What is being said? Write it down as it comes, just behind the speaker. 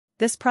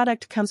This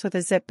product comes with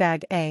a zip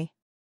bag, a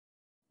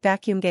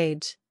vacuum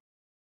gauge,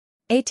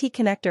 AT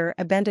connector,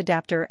 a bend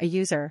adapter, a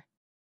user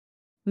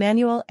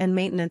manual and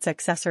maintenance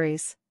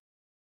accessories.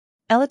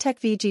 Elitech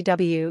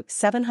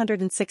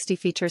VGW-760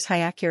 features high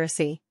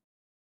accuracy,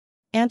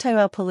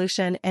 anti-oil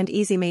pollution and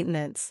easy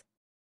maintenance.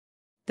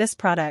 This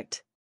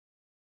product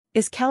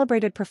is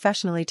calibrated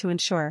professionally to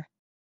ensure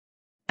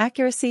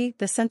accuracy.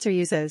 The sensor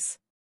uses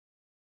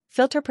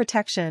filter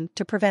protection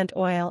to prevent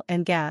oil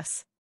and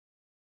gas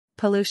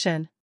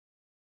pollution.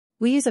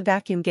 We use a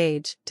vacuum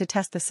gauge to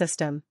test the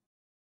system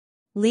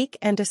leak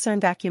and discern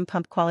vacuum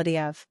pump quality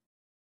of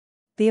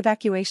the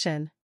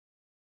evacuation.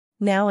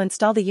 Now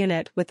install the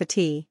unit with the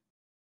T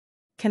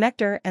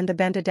connector and the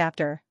bend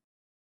adapter.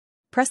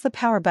 Press the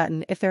power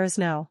button if there is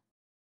no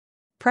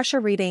pressure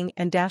reading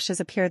and dashes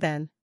appear,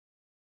 then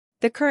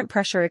the current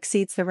pressure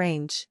exceeds the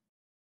range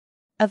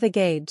of the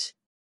gauge.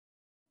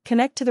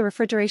 Connect to the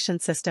refrigeration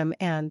system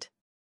and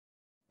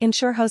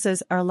ensure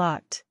hoses are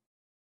locked.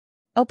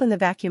 Open the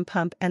vacuum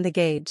pump and the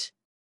gauge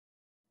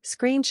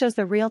screen shows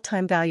the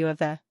real-time value of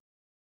the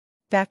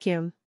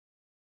vacuum.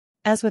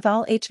 As with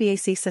all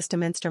HVAC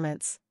system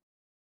instruments,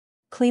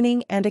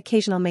 cleaning and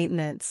occasional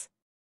maintenance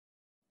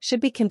should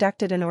be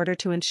conducted in order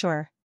to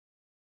ensure